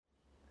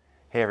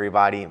Hey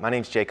everybody, my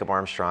name's Jacob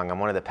Armstrong. I'm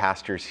one of the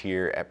pastors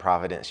here at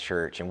Providence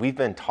Church, and we've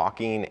been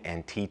talking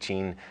and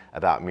teaching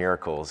about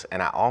miracles, and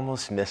I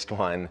almost missed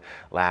one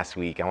last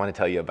week. I want to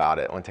tell you about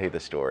it. I want to tell you the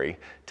story.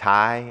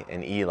 Ty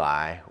and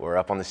Eli were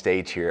up on the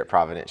stage here at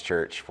Providence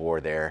Church for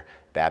their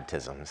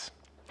baptisms,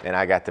 and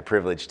I got the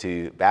privilege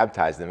to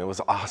baptize them. It was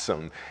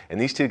awesome.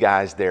 And these two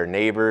guys, they're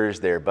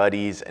neighbors, they're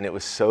buddies, and it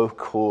was so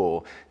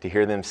cool to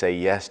hear them say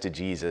yes to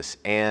Jesus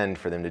and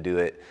for them to do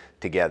it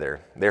together.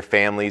 Their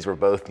families were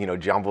both,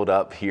 jumbled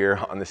up here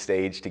on the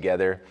stage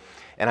together.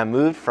 And I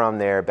moved from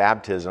their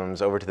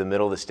baptisms over to the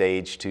middle of the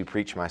stage to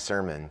preach my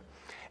sermon.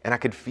 And I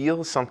could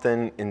feel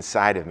something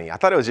inside of me. I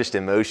thought it was just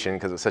emotion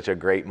because it was such a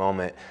great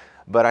moment.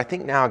 But I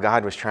think now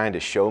God was trying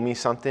to show me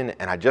something,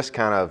 and I just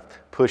kind of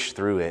pushed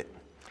through it.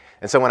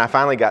 And so when I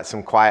finally got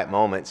some quiet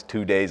moments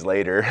 2 days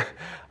later,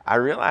 I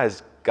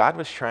realized God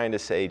was trying to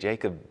say,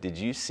 Jacob, did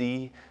you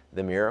see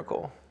the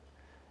miracle?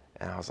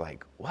 And I was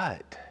like,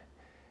 what?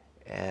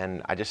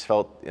 And I just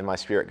felt in my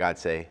spirit God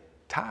say,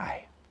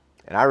 Ty.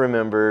 And I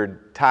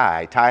remembered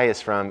Ty. Ty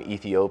is from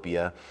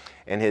Ethiopia,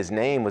 and his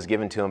name was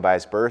given to him by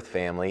his birth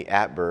family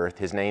at birth.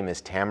 His name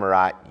is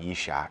Tamarat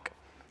Yishak,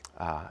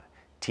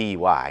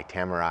 T-Y,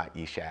 Tamarat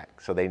Yishak.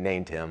 So they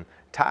named him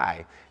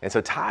Ty. And so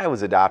Ty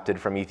was adopted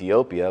from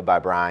Ethiopia by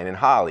Brian and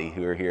Holly,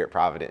 who are here at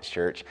Providence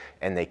Church,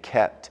 and they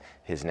kept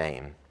his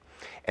name.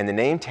 And the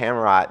name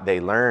Tamarat, they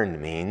learned,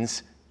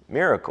 means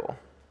miracle.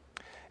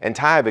 And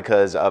Ty,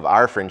 because of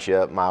our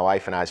friendship, my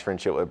wife and I's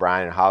friendship with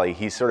Brian and Holly,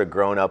 he's sort of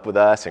grown up with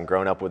us and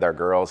grown up with our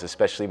girls,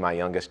 especially my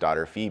youngest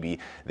daughter, Phoebe.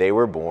 They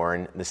were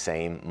born the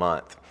same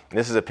month. And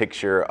this is a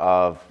picture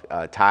of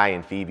Ty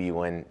and Phoebe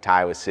when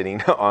Ty was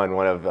sitting on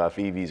one of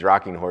Phoebe's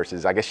rocking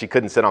horses. I guess she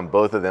couldn't sit on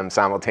both of them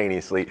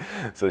simultaneously,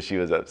 so she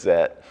was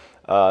upset.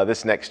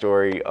 This next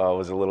story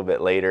was a little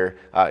bit later.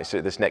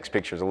 So this next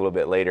picture is a little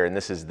bit later, and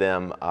this is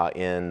them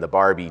in the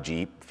Barbie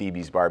Jeep,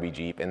 Phoebe's Barbie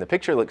Jeep. And the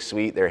picture looks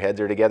sweet. Their heads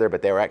are together,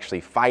 but they were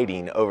actually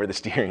fighting over the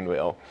steering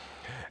wheel.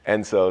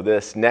 And so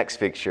this next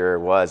picture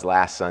was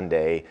last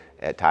Sunday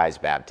at Ty's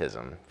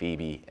baptism,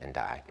 Phoebe and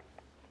Ty.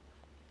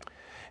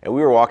 And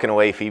we were walking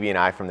away, Phoebe and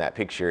I, from that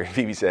picture.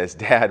 Phoebe says,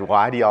 Dad,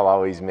 why do y'all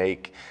always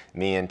make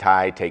me and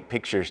Ty take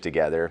pictures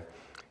together?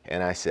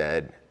 And I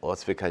said, well,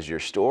 it's because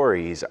your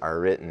stories are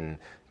written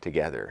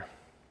together.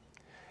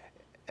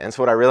 And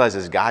so what I realized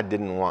is God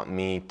didn't want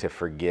me to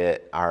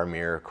forget our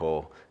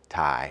miracle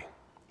Ty,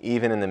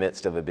 even in the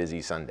midst of a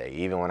busy Sunday,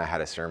 even when I had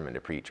a sermon to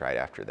preach right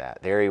after that.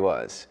 There he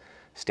was,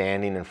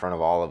 standing in front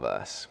of all of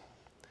us,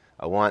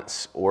 a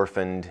once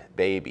orphaned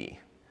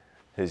baby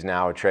who's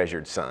now a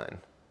treasured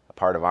son, a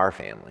part of our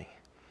family.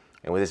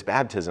 And with his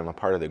baptism, a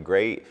part of the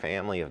great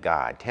family of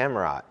God.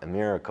 Tamarat, a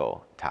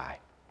miracle Ty.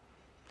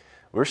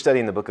 We're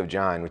studying the book of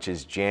John, which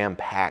is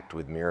jam-packed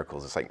with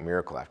miracles. It's like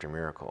miracle after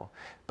miracle.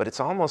 But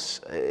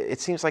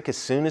it seems like as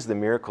soon as the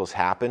miracles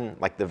happen,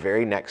 like the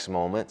very next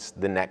moments,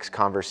 the next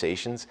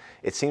conversations,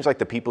 it seems like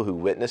the people who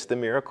witnessed the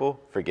miracle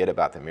forget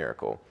about the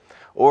miracle.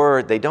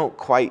 Or they don't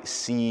quite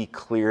see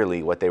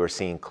clearly what they were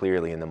seeing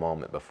clearly in the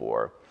moment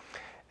before.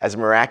 As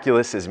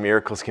miraculous as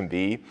miracles can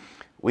be,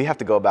 we have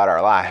to go about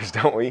our lives,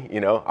 don't we?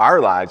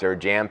 Our lives are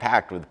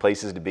jam-packed with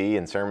places to be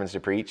and sermons to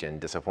preach and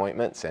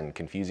disappointments and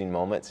confusing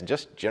moments and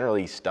just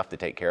generally stuff to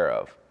take care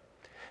of.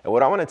 And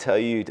what I want to tell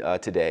you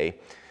today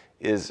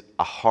is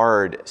a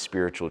hard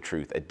spiritual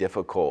truth, a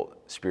difficult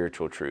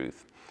spiritual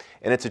truth.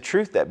 And it's a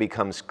truth that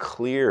becomes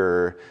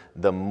clearer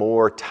the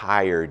more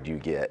tired you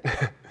get.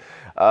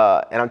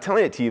 And I'm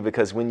telling it to you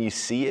because when you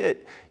see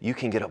it, you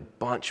can get a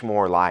bunch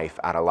more life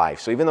out of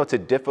life. So even though it's a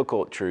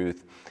difficult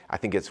truth, I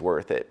think it's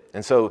worth it.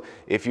 And so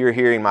if you're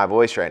hearing my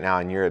voice right now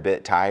and you're a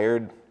bit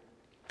tired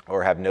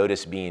or have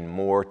noticed being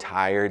more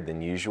tired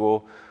than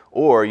usual,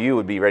 or you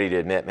would be ready to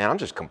admit, man, I'm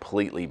just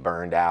completely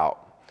burned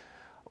out.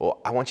 Well,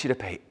 I want you to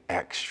pay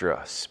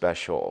extra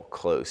special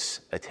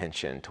close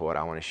attention to what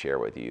I want to share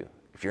with you.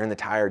 If you're in the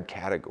tired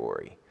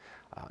category,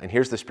 and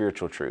here's the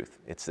spiritual truth,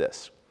 it's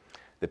this: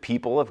 the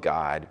people of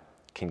God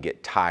can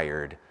get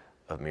tired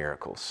of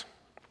miracles.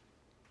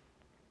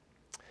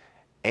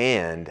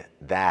 And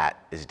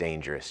that is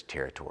dangerous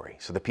territory.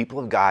 So the people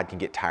of God can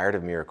get tired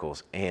of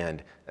miracles,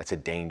 and that's a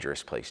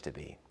dangerous place to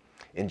be.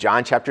 In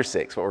John chapter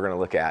 6, what we're going to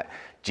look at,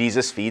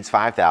 Jesus feeds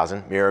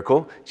 5,000,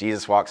 miracle.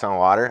 Jesus walks on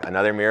water,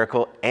 another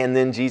miracle. And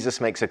then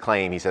Jesus makes a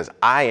claim. He says,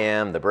 I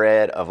am the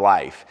bread of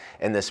life.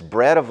 And this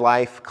bread of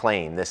life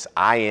claim, this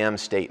I am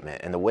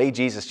statement, and the way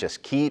Jesus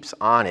just keeps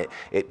on it,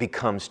 it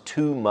becomes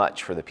too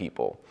much for the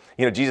people.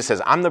 Jesus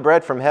says, I'm the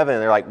bread from heaven.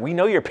 And they're like, we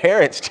know your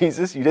parents,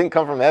 Jesus. You didn't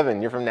come from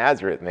heaven. You're from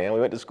Nazareth, man. We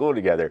went to school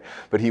together.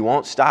 But he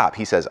won't stop.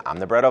 He says, I'm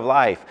the bread of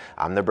life.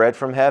 I'm the bread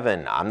from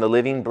heaven. I'm the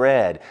living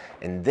bread.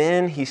 And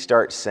then he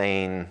starts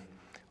saying,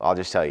 well, I'll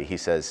just tell you, he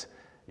says,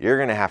 you're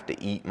going to have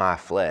to eat my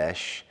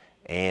flesh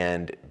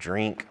and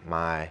drink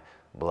my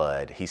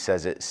blood. He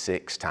says it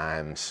 6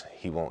 times.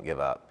 He won't give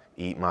up.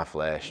 Eat my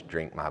flesh,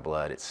 drink my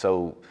blood.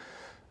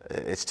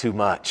 It's too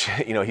much.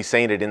 He's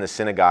saying it in the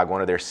synagogue,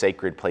 one of their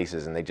sacred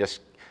places, and they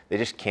just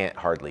can't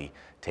hardly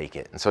take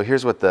it. And so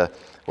here's what the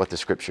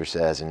scripture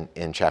says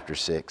in chapter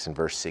 6 and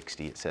verse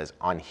 60. It says,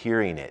 on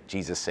hearing it,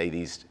 Jesus say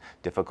these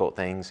difficult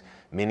things,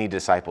 many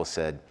disciples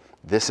said,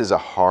 this is a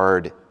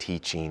hard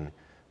teaching.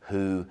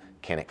 Who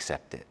can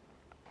accept it?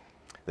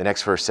 The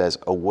next verse says,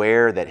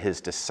 aware that his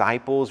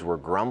disciples were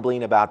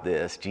grumbling about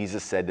this,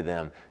 Jesus said to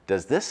them,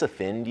 does this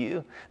offend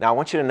you? Now I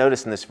want you to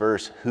notice in this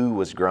verse who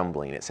was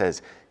grumbling. It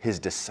says his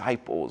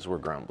disciples were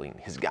grumbling.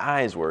 His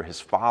guys were,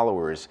 his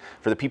followers.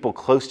 For the people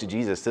close to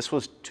Jesus, this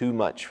was too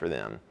much for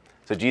them.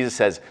 So Jesus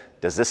says,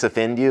 does this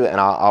offend you?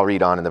 And I'll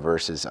read on in the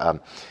verses.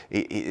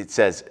 It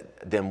says,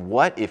 then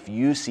what if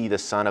you see the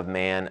Son of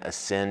Man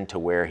ascend to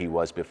where he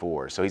was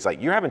before? So he's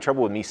like, you're having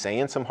trouble with me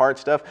saying some hard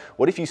stuff?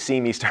 What if you see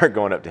me start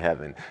going up to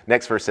heaven?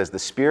 Next verse says, the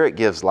Spirit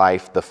gives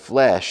life, the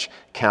flesh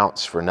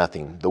counts for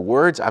nothing. The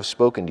words I've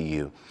spoken to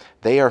you,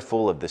 they are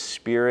full of the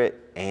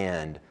Spirit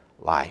and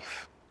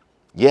life.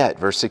 Yet,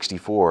 verse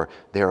 64,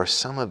 there are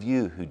some of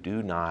you who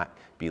do not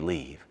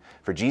believe.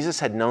 For Jesus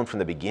had known from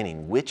the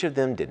beginning which of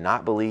them did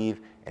not believe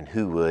and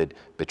who would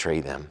betray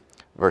them.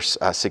 Verse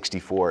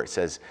 64, it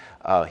says,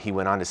 he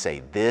went on to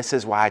say, this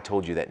is why I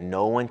told you that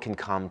no one can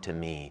come to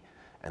me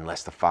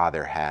unless the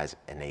Father has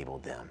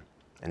enabled them.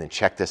 And then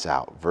check this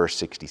out, verse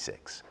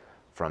 66.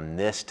 From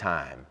this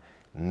time,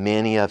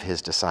 many of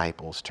his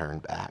disciples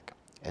turned back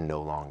and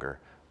no longer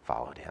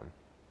followed him.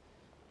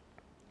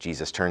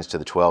 Jesus turns to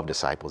the 12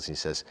 disciples. He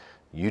says,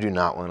 you do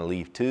not want to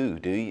leave too,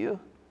 do you?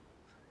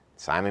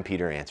 Simon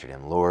Peter answered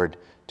him, Lord,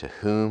 to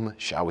whom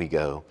shall we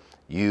go?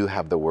 You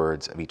have the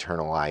words of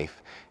eternal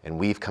life, and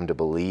we've come to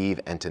believe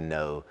and to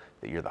know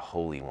that you're the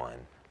Holy One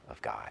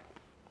of God.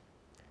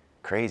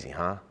 Crazy,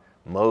 huh?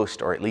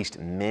 Most, or at least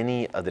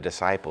many of the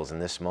disciples in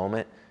this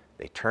moment,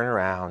 they turn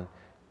around,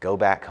 go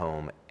back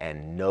home,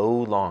 and no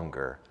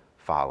longer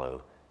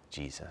follow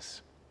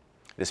Jesus.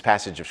 This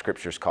passage of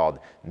Scripture is called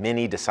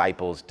Many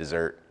Disciples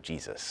Desert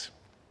Jesus.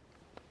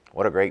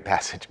 What a great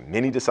passage.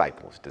 Many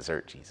disciples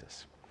desert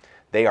Jesus.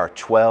 They are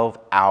 12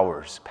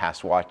 hours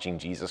past watching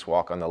Jesus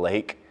walk on the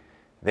lake.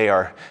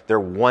 They're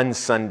one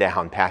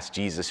sundown past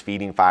Jesus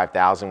feeding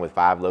 5,000 with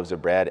 5 loaves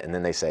of bread, and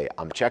then they say,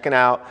 I'm checking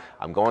out,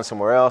 I'm going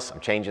somewhere else, I'm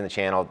changing the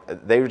channel.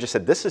 They just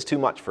said, this is too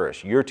much for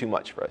us. You're too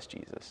much for us,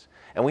 Jesus.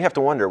 And we have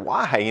to wonder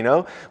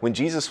why, when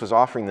Jesus was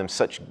offering them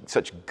such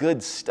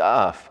good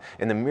stuff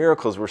and the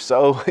miracles were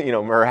so,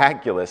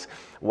 miraculous,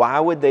 why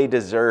would they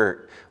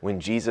desert when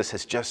Jesus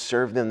has just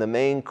served them the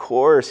main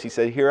course? He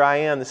said, here I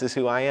am, this is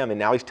who I am. And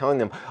now he's telling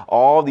them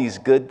all these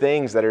good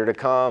things that are to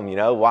come.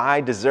 Why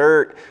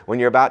desert when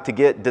you're about to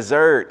get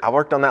dessert? I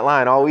worked on that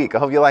line all week. I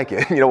hope you like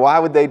it. Why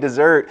would they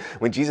desert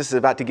when Jesus is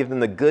about to give them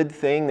the good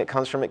thing that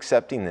comes from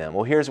accepting them?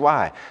 Well, here's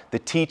why. The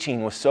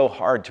teaching was so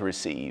hard to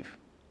receive.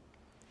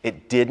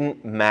 It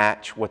didn't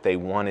match what they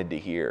wanted to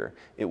hear.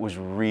 It was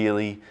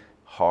really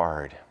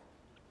hard.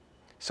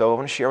 So I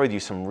want to share with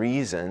you some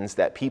reasons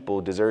that people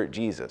desert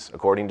Jesus,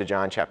 according to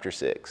John chapter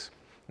 6.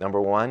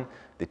 Number 1,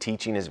 the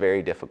teaching is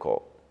very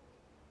difficult.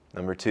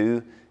 Number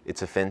 2,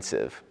 it's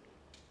offensive.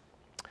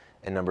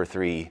 And number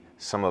 3,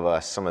 some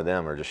of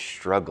them are just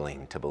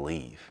struggling to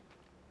believe.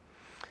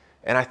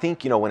 And I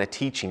think, when a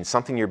teaching,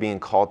 something you're being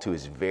called to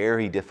is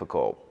very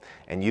difficult,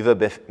 and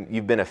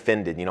you've been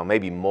offended,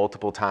 maybe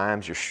multiple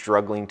times, you're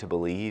struggling to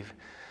believe,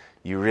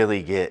 you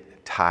really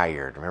get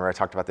tired. Remember I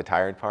talked about the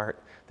tired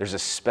part? There's a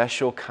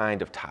special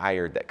kind of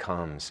tired that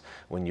comes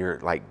when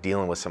you're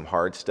dealing with some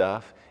hard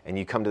stuff, and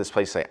you come to this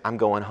place and say, I'm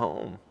going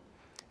home.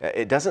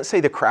 It doesn't say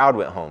the crowd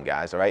went home,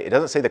 guys, all right? It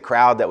doesn't say the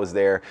crowd that was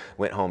there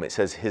went home. It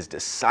says his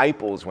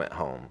disciples went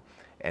home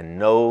and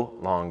no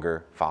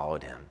longer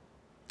followed him.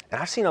 And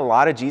I've seen a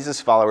lot of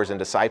Jesus followers and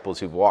disciples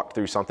who've walked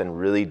through something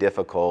really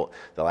difficult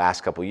the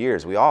last couple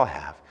years. We all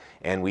have.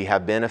 And we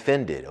have been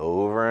offended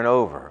over and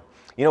over.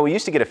 We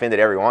used to get offended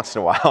every once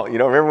in a while.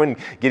 Remember when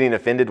getting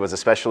offended was a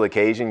special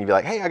occasion? You'd be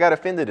like, hey, I got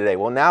offended today.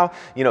 Well, now,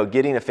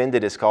 getting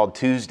offended is called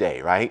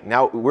Tuesday, right?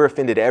 Now we're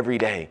offended every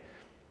day.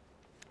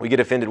 We get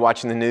offended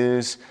watching the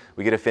news.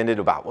 We get offended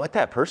about what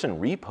that person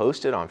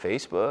reposted on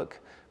Facebook.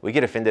 We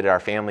get offended at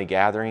our family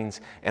gatherings,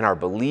 and our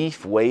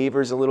belief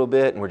wavers a little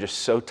bit, and we're just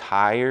so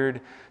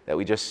tired that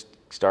we just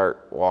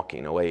start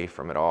walking away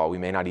from it all. We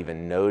may not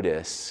even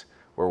notice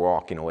we're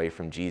walking away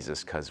from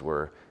Jesus because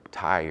we're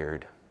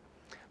tired.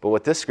 But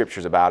what this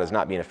scripture is about is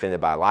not being offended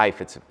by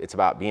life. It's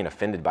about being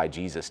offended by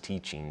Jesus'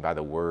 teaching, by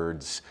the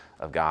words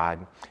of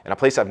God. And a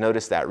place I've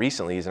noticed that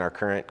recently is in our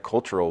current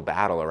cultural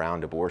battle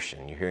around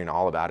abortion. You're hearing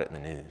all about it in the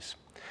news.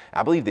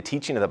 I believe the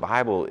teaching of the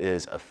Bible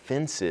is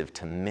offensive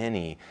to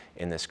many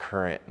in this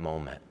current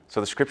moment.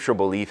 So the scriptural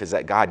belief is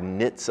that God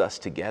knits us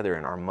together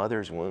in our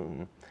mother's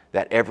womb,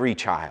 that every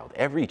child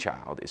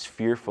is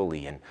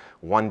fearfully and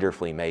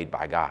wonderfully made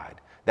by God.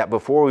 That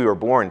before we were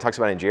born, it talks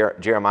about in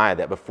Jeremiah,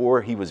 that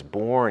before he was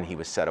born, he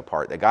was set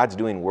apart, that God's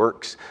doing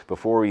works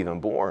before we were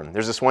even born.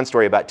 There's this one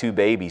story about 2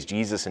 babies,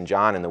 Jesus and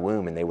John in the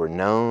womb, and they were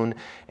known,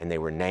 and they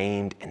were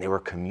named, and they were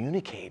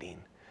communicating.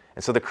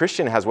 And so the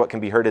Christian has what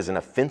can be heard as an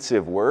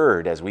offensive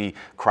word as we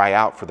cry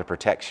out for the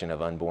protection of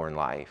unborn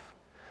life.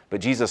 But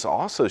Jesus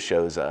also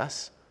shows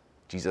us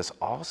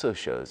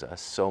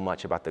so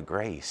much about the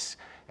grace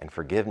and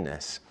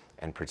forgiveness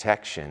and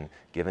protection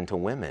given to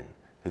women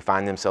who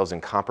find themselves in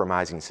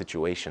compromising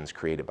situations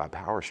created by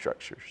power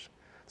structures.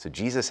 So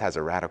Jesus has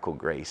a radical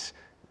grace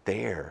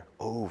there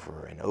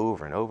over and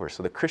over and over.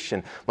 So the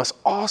Christian must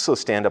also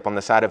stand up on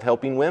the side of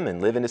helping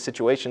women live into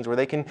situations where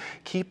they can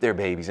keep their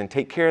babies and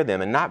take care of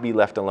them and not be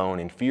left alone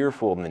in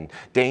fearful and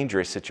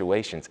dangerous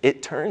situations.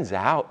 It turns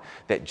out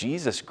that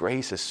Jesus'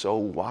 grace is so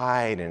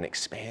wide and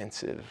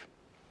expansive.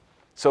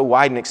 So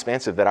wide and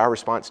expansive that our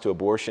response to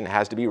abortion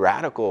has to be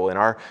radical in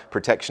our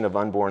protection of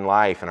unborn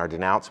life and our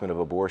denouncement of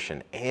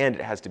abortion. And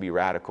it has to be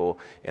radical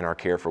in our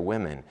care for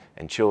women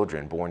and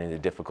children born into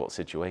difficult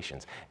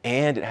situations.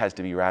 And it has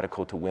to be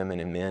radical to women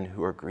and men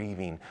who are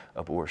grieving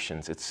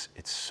abortions. It's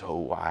so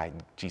wide.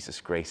 Jesus'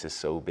 grace is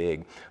so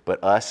big.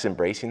 But us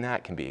embracing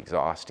that can be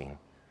exhausting.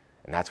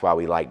 And that's why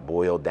we like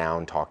boiled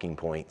down talking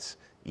points,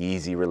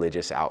 easy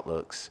religious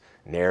outlooks,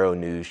 narrow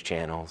news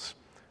channels,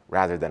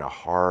 rather than a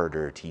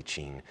harder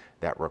teaching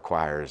that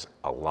requires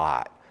a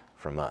lot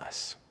from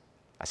us.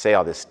 I say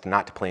all this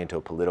not to play into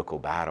a political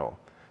battle,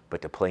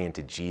 but to play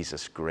into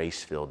Jesus'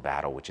 grace-filled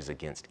battle, which is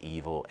against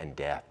evil and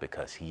death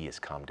because he has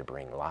come to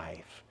bring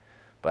life.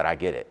 But I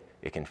get it.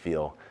 It can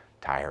feel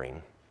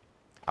tiring.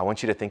 I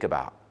want you to think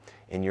about,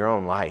 in your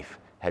own life,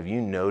 have you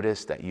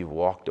noticed that you've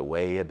walked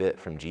away a bit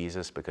from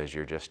Jesus because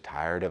you're just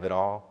tired of it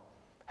all?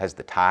 Has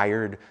the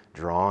tired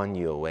drawn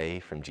you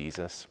away from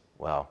Jesus?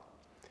 Well,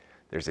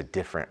 there's a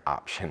different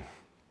option.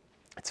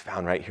 It's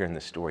found right here in the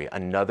story.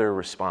 Another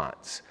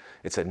response.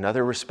 It's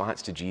another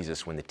response to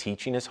Jesus when the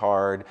teaching is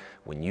hard,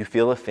 when you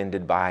feel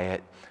offended by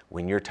it,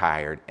 when you're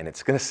tired. And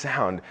it's going to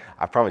sound,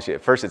 I promise you,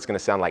 at first it's going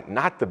to sound like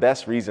not the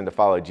best reason to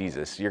follow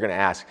Jesus. You're going to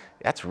ask,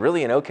 that's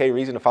really an okay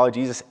reason to follow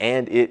Jesus?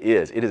 And it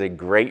is. It is a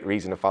great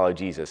reason to follow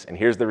Jesus. And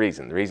here's the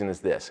reason. The reason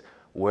is this.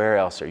 Where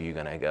else are you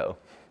going to go?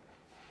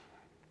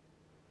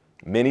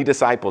 Many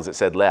disciples, it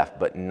said, left,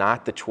 but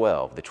not the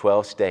 12. The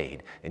 12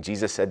 stayed. And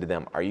Jesus said to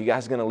them, are you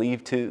guys going to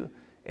leave too?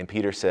 And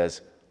Peter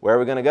says, where are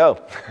we going to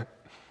go?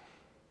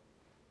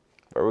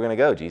 Where are we going to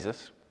go,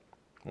 Jesus?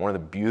 One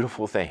of the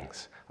beautiful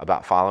things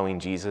about following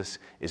Jesus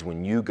is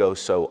when you go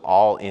so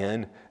all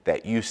in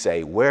that you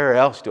say, where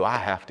else do I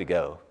have to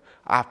go?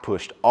 I've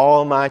pushed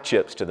all my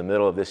chips to the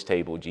middle of this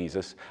table,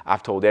 Jesus.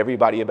 I've told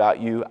everybody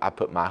about you. I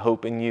put my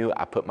hope in you.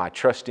 I put my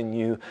trust in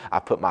you. I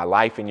put my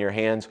life in your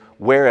hands.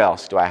 Where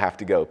else do I have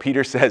to go?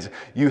 Peter says,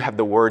 you have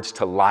the words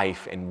to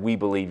life, and we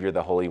believe you're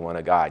the Holy One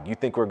of God. You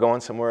think we're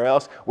going somewhere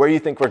else? Where do you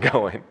think we're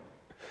going?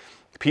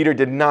 Peter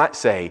did not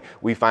say,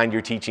 we find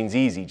your teachings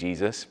easy,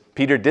 Jesus.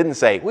 Peter didn't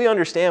say, we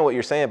understand what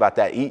you're saying about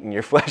that eating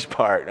your flesh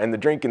part and the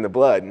drinking the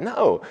blood.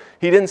 No,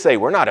 he didn't say,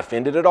 we're not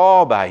offended at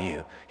all by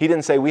you. He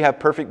didn't say, we have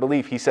perfect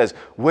belief. He says,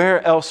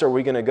 where else are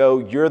we going to go?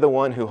 You're the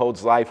one who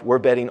holds life. We're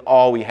betting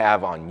all we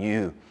have on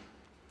you.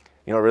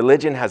 You know,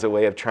 religion has a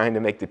way of trying to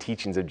make the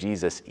teachings of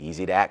Jesus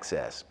easy to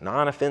access,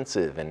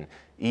 non-offensive and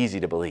easy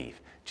to believe.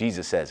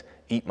 Jesus says,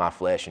 eat my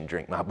flesh and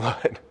drink my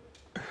blood.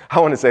 I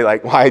want to say,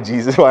 like, why,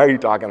 Jesus? Why are you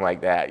talking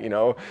like that, you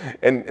know?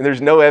 And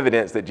there's no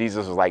evidence that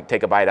Jesus was like,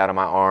 take a bite out of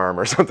my arm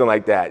or something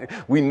like that.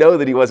 We know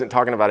that he wasn't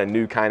talking about a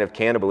new kind of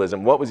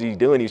cannibalism. What was he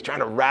doing? He's trying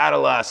to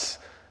rattle us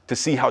to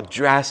see how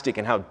drastic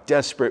and how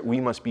desperate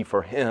we must be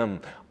for him,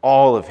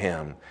 all of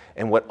him,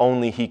 and what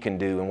only he can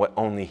do and what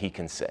only he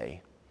can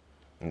say.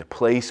 And the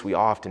place we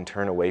often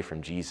turn away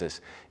from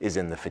Jesus is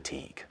in the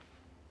fatigue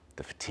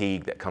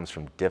that comes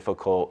from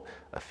difficult,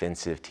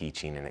 offensive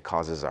teaching, and it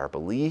causes our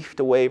belief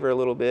to waver a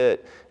little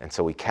bit, and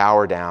so we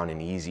cower down in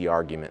easy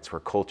arguments where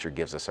culture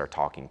gives us our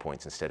talking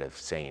points instead of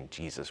saying,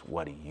 Jesus,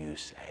 what do you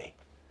say?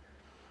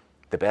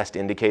 The best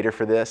indicator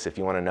for this, if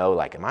you want to know,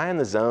 like, am I in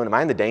the zone? Am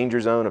I in the danger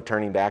zone of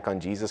turning back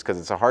on Jesus? Because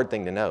it's a hard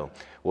thing to know.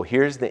 Well,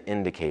 here's the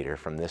indicator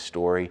from this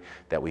story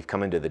that we've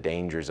come into the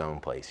danger zone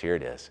place. Here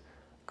it is.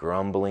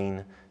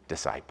 Grumbling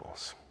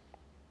disciples.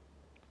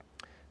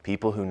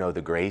 People who know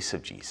the grace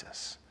of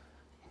Jesus,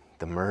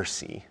 the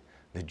mercy,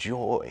 the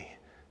joy,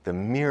 the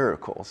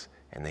miracles,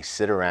 and they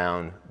sit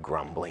around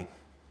grumbling.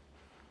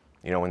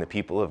 You know, when the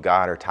people of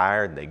God are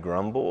tired, they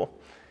grumble,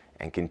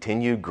 and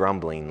continued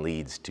grumbling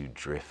leads to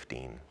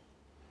drifting.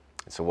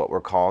 And so what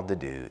we're called to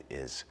do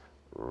is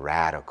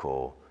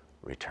radical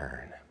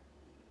return.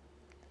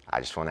 I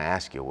just want to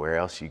ask you, where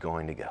else are you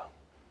going to go?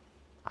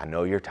 I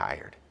know you're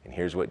tired, and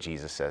here's what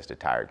Jesus says to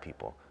tired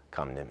people.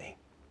 Come to me.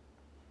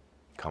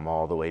 Come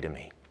all the way to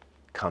me.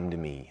 Come to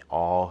me,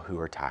 all who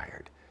are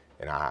tired,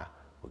 and I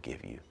will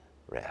give you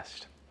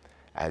rest.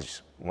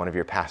 As one of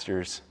your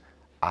pastors,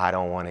 I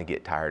don't want to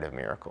get tired of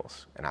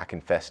miracles. And I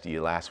confessed to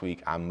you last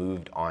week, I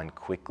moved on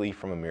quickly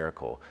from a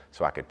miracle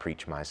so I could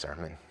preach my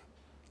sermon.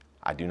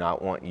 I do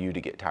not want you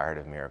to get tired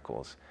of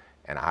miracles,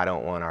 and I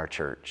don't want our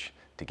church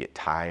to get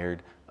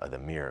tired of the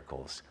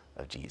miracles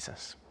of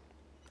Jesus.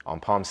 On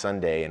Palm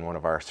Sunday, in one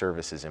of our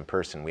services in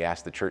person, we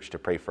asked the church to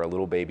pray for a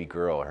little baby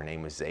girl. Her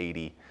name was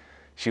Zadie.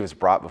 She was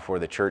brought before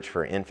the church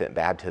for infant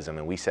baptism,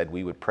 and we said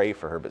we would pray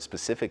for her, but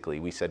specifically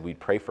we said we'd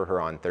pray for her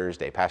on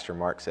Thursday. Pastor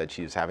Mark said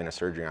she was having a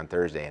surgery on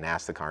Thursday and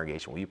asked the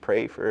congregation, will you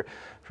pray for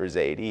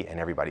Zadie? And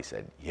everybody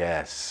said,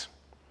 yes.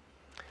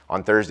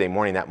 on Thursday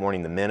morning, that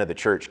morning, the men of the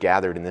church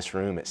gathered in this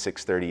room at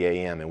 6:30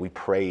 a.m. and we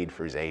prayed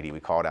for Zadie.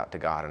 We called out to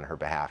God on her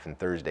behalf, and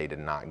Thursday did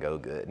not go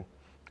good.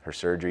 Her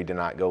surgery did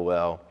not go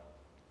well.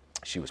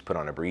 She was put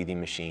on a breathing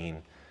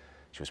machine.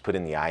 She was put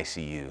in the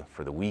ICU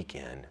for the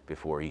weekend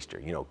before Easter.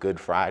 You know, Good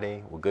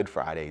Friday? Well, Good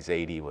Friday,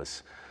 Zadie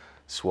was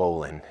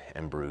swollen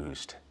and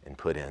bruised and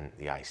put in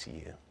the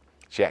ICU.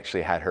 She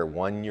actually had her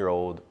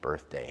 1-year-old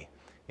birthday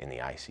in the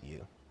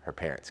ICU. Her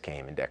parents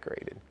came and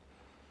decorated.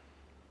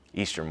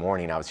 Easter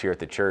morning, I was here at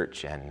the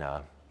church, and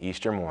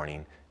Easter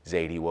morning,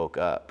 Zadie woke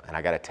up, and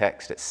I got a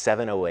text at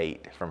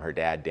 7:08 from her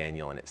dad,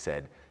 Daniel, and it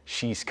said,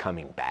 "She's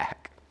coming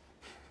back."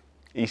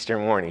 Easter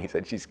morning, he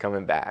said, "She's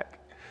coming back."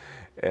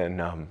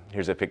 And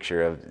here's a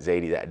picture of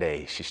Zadie that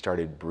day. She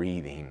started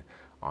breathing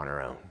on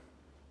her own.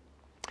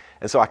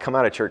 And so I come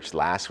out of church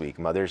last week,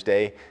 Mother's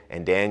Day,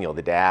 and Daniel,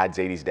 the dad,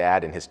 Zadie's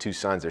dad, and his 2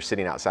 sons are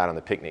sitting outside on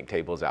the picnic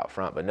tables out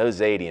front, but no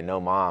Zadie and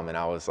no mom. And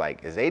I was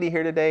like, "Is Zadie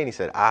here today?" And he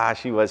said,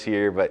 "She was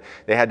here, but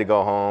they had to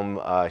go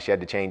home. She had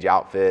to change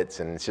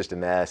outfits, and it's just a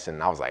mess."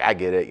 And I was like, "I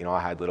get it. You know,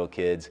 I had little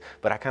kids."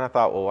 But I kind of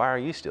thought, well, why are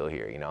you still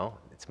here? You know,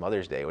 it's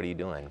Mother's Day. What are you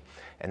doing?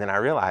 And then I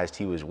realized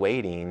he was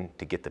waiting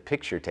to get the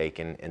picture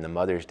taken in the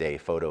Mother's Day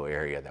photo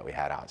area that we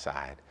had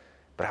outside.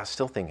 But I was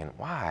still thinking,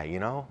 why? You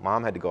know,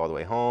 mom had to go all the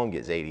way home,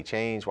 get Zadie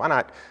changed. Why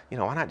not,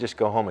 why not just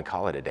go home and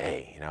call it a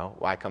day?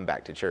 Why come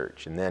back to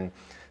church? And then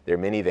their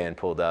minivan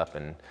pulled up,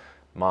 and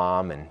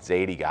mom and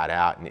Zadie got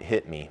out, and it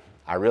hit me.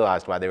 I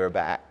realized why they were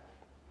back,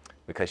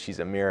 because she's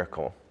a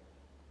miracle.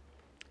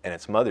 And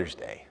it's Mother's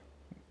Day.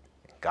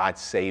 God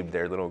saved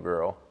their little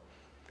girl,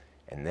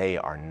 and they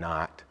are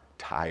not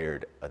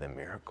tired of the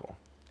miracle.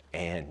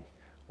 And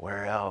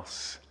where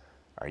else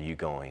are you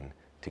going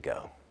to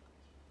go?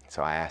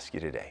 So I ask you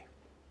today,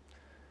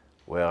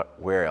 well,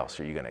 where else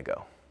are you going to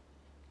go?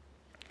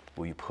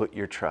 Will you put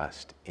your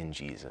trust in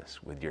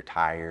Jesus with your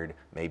tired,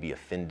 maybe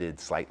offended,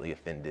 slightly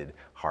offended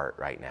heart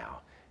right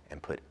now,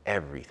 and put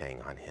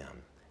everything on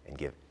him and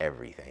give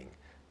everything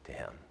to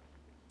him?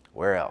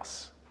 Where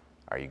else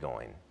are you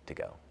going to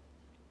go?